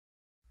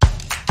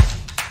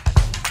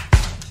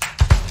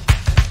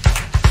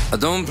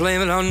Don't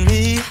blame it on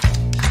me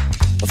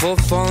for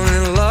falling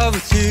in love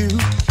with you.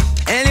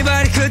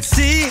 Anybody could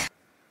see.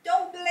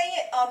 Don't blame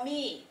it on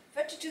me.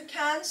 32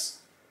 counts,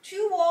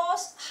 2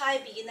 walls, high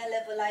beginner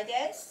level line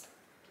dance.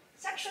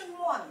 Section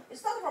 1. We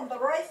start from the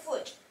right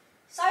foot.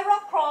 Side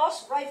rock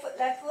cross, right foot,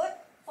 left foot.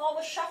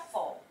 Forward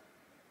shuffle.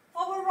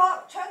 Forward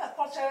rock, turn a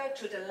quarter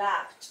to the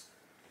left.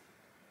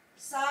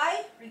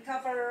 Side,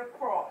 recover,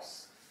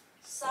 cross.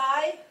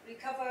 Side,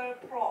 recover,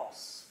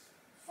 cross.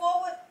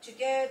 Forward,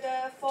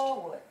 together,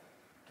 forward.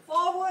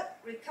 Forward,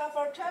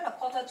 recover, turn a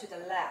quarter to the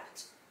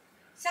left.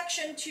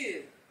 Section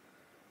 2.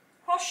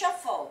 Cross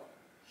shuffle.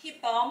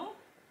 Hip bump,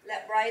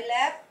 left, right,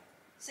 left.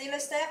 Sailor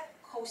step,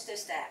 coaster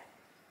step.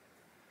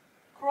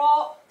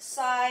 Cross,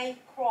 side,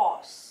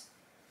 cross.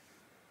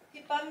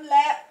 Hip bump,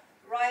 left,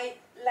 right,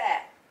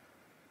 left.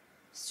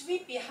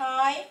 Sweep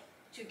behind,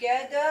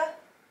 together,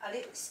 a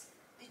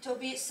little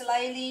bit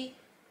slightly,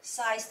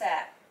 side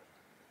step.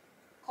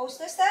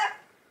 Coaster step,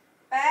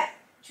 back,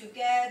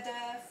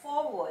 together,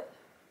 forward.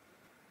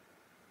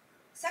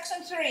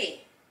 Section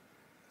 3.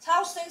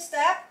 Charleston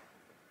step,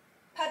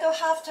 pedal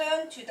half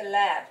turn to the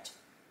left,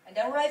 and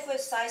then right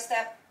foot side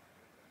step.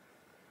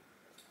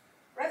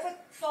 Right foot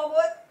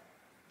forward,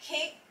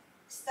 kick,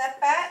 step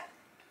back,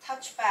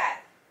 touch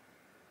back.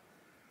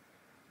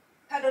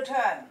 Pedal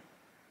turn.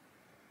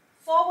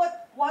 Forward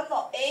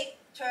 108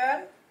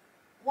 turn,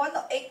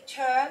 108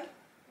 turn,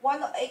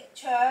 108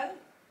 turn,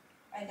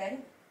 and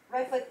then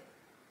right foot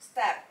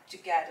step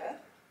together.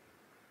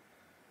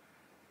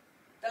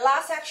 The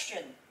last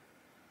section.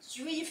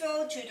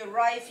 Swivel to the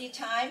right 3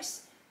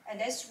 times,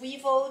 and then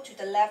swivel to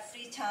the left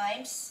 3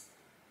 times.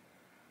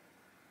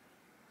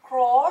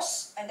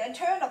 Cross, and then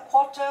turn a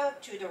quarter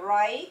to the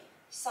right,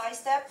 side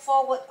step,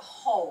 forward,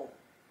 hold.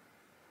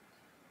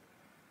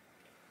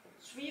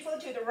 Swivel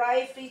to the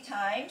right 3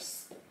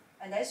 times,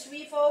 and then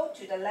swivel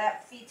to the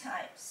left 3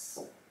 times.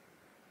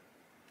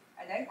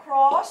 And then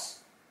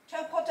cross,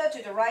 turn quarter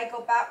to the right, go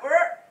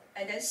backward,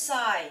 and then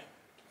side,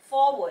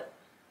 forward,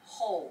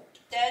 hold.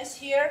 Dance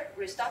here,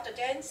 restart the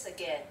dance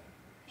again.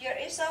 Here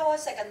is our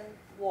second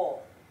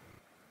wall.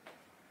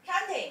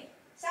 Counting.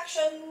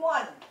 Section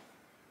 1.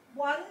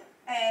 1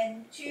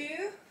 and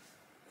 2,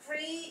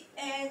 3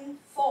 and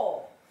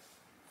 4,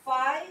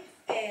 5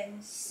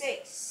 and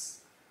 6,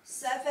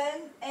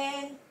 7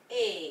 and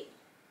 8.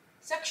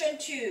 Section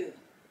 2.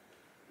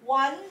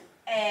 1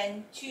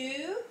 and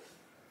 2,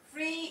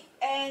 3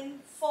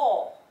 and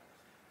 4,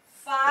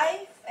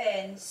 5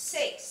 and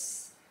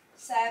 6,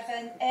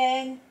 7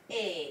 and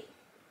 8.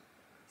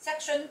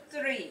 Section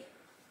 3.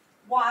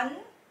 1,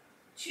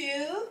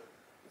 2,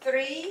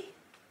 3,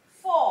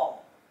 4,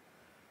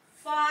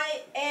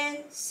 5 and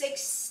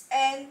 6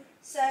 and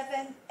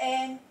 7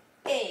 and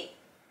 8.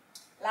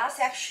 Last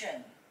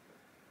section.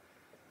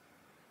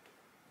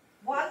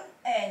 1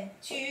 and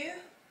 2,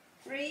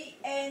 3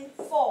 and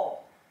 4,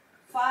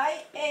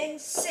 5 and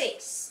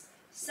 6,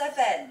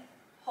 7,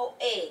 hold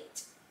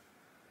 8.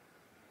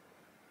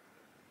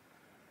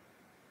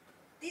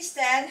 This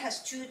dance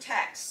has 2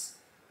 tags.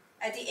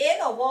 At the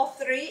end of wall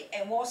 3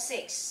 and wall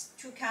 6,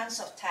 2 counts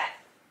of tag.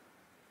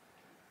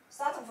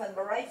 Starting from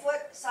the right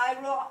foot,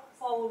 side rock,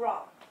 forward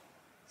rock.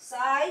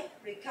 Side,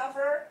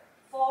 recover,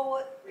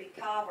 forward,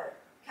 recover.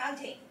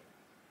 Counting.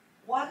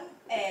 1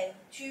 and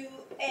 2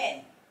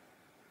 and.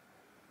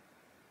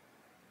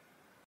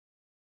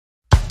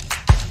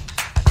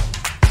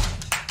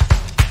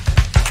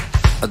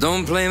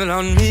 Don't blame it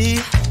on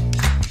me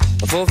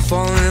for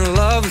falling in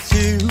love with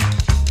you.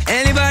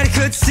 Anybody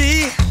could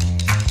see.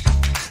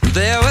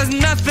 There was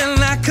nothing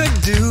I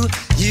could do.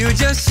 You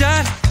just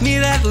shot me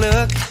that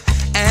look,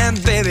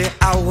 and baby,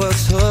 I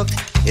was hooked.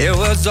 It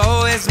was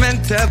always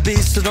meant to be,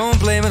 so don't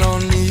blame it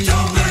on me.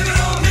 Don't blame it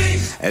on me.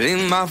 It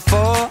ain't my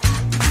fault.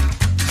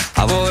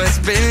 I've always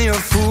been your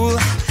fool.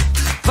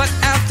 But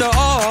after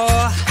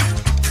all,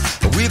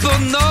 we both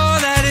know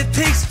that it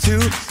takes 2.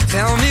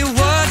 Tell me,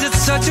 was it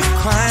such a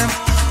crime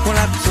when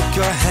I took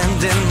your hand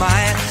in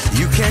mine?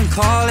 You can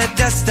call it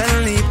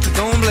destiny, but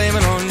don't blame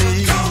it on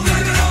me. Don't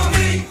blame it on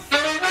me.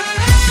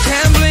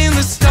 Can't blame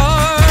the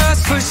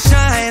stars for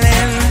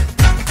shining.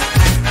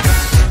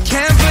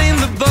 Can't blame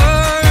the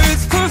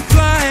birds for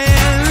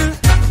flying.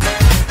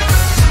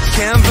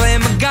 Can't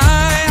blame a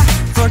guy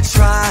for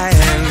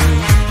trying.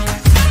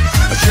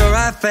 Sure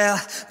I fell,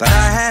 but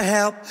I had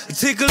help.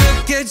 Take a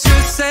look at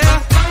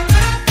yourself.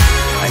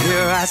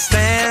 Here I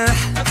stand,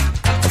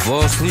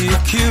 falsely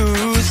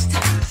accused,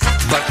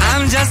 but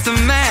I'm just a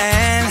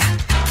man,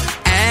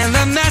 and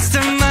the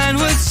mastermind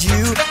was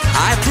you.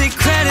 I'd take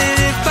credit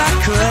if I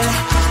could,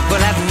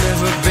 but I've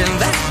never been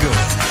that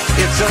good.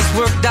 It just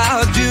worked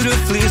out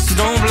beautifully, so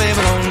don't blame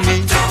it on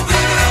me. Don't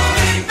blame it on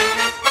me.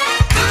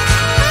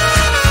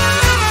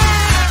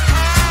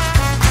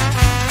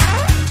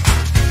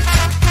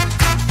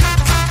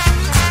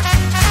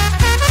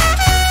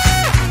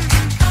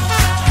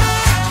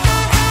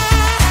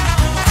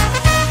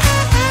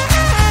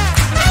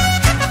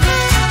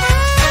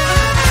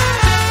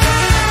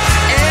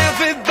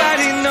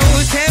 Everybody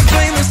knows, can't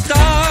blame the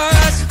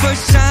stars for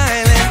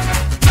shining.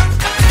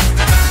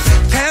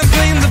 Can't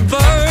blame the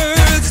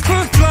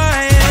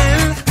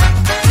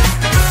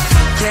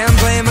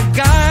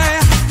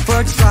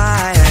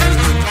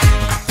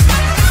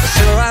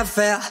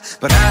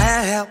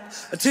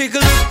Take a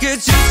look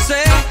at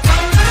yourself.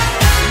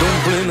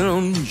 Don't blame it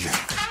on me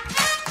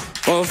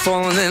for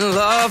falling in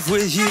love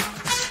with you.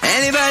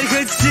 Anybody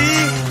could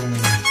see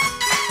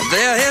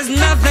there is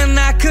nothing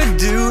I could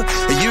do.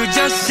 You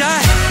just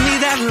shot me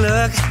that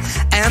look,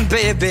 and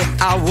baby,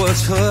 I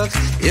was hooked.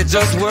 It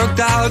just worked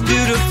out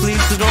beautifully,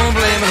 so don't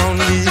blame it on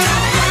me.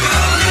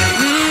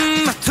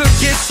 I took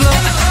it slow,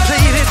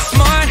 played it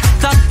smart.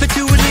 Thought that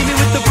you would leave me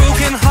with a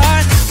broken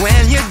heart.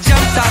 When you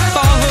jumped, I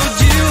followed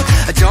you.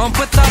 A jump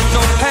without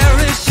no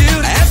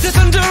parachute. After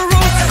thunder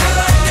rolled,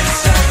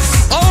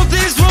 all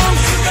these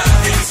wrongs,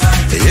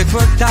 it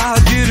worked out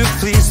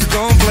beautifully, so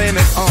don't blame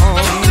it on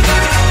me.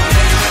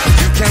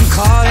 You can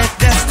call it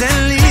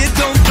destiny,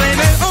 don't blame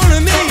it on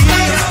me.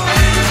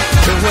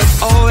 It was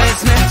always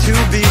meant to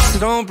be, so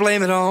don't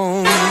blame it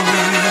on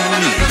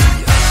me.